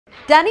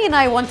Danny and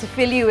I want to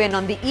fill you in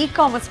on the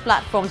e-commerce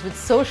platforms with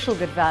social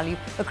good value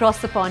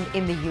across the pond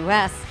in the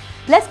US.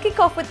 Let's kick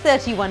off with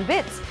 31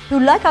 Bits, who,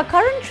 like our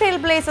current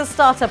trailblazer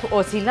startup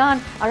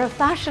Ortilan, are a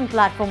fashion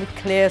platform with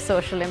clear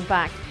social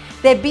impact.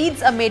 Their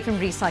beads are made from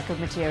recycled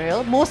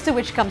material, most of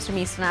which comes from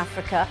Eastern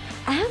Africa,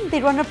 and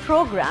they run a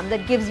program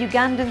that gives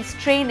Ugandans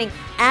training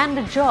and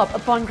a job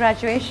upon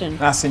graduation.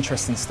 That's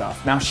interesting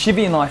stuff. Now,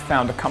 Shivi and I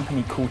found a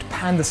company called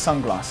Panda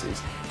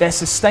Sunglasses. Their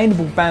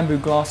sustainable bamboo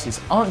glasses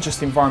aren't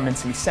just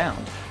environmentally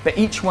sound, but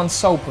each one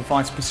sold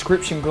provides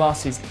prescription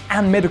glasses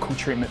and medical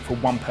treatment for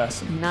one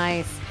person.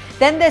 Nice.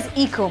 Then there's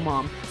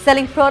EcoMom,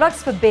 selling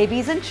products for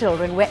babies and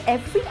children where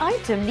every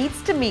item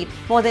needs to meet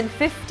more than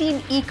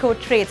 15 eco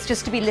traits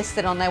just to be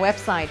listed on their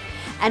website.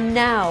 And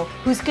Now,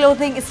 whose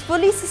clothing is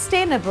fully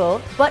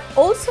sustainable but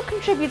also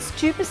contributes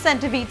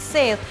 2% of each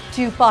sale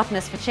to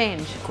Partners for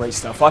Change. Great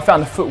stuff. I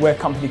found a footwear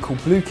company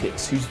called Blue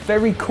Kicks, whose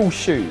very cool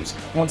shoes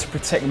want to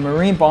protect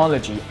marine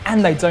biology,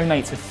 and they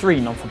donate to 3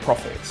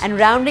 non-for-profits. And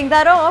rounding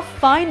that off,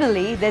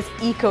 finally, there's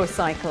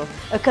EcoCycle,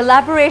 a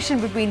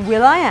collaboration between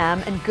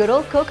will.i.am and good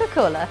old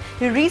Coca-Cola,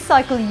 who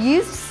recycle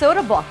used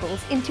soda bottles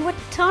into a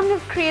ton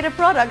of creative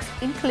products,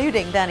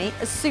 including, Danny,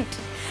 a suit.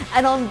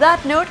 And on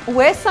that note,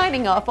 we're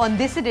signing off on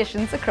this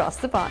edition's Across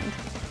the Pond.